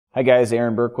Hi guys,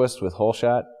 Aaron Berquist with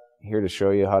Holeshot, here to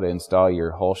show you how to install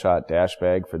your Holeshot dash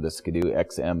bag for the Ski-Doo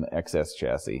XM XS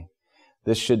chassis.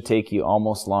 This should take you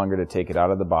almost longer to take it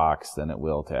out of the box than it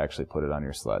will to actually put it on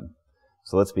your sled.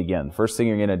 So let's begin. First thing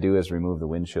you're going to do is remove the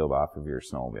windshield off of your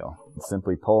snowmobile.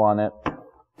 Simply pull on it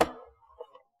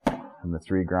and the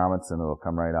 3 grommets and it'll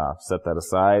come right off. Set that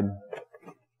aside.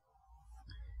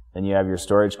 Then you have your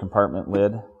storage compartment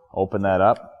lid. Open that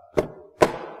up.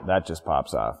 That just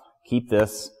pops off. Keep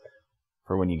this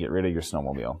for when you get rid of your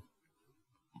snowmobile.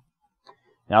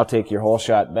 Now take your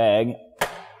Holeshot bag,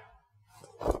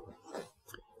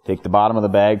 take the bottom of the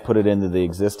bag, put it into the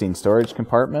existing storage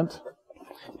compartment,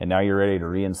 and now you're ready to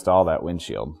reinstall that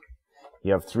windshield.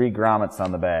 You have 3 grommets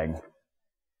on the bag.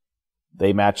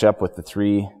 They match up with the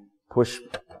 3 push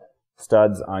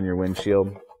studs on your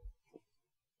windshield.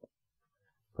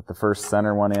 Put the first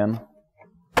center one in,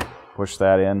 push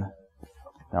that in.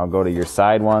 Now go to your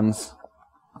side ones.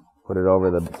 Put it over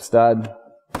the stud,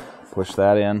 push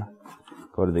that in,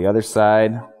 go to the other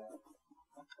side,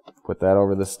 put that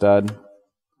over the stud,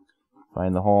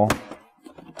 find the hole,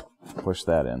 push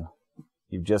that in.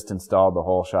 You've just installed the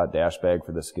Holeshot dash bag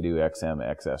for the Ski-Doo XM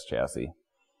XS chassis.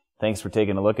 Thanks for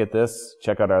taking a look at this.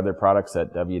 Check out our other products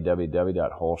at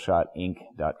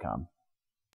www.holeshotinc.com.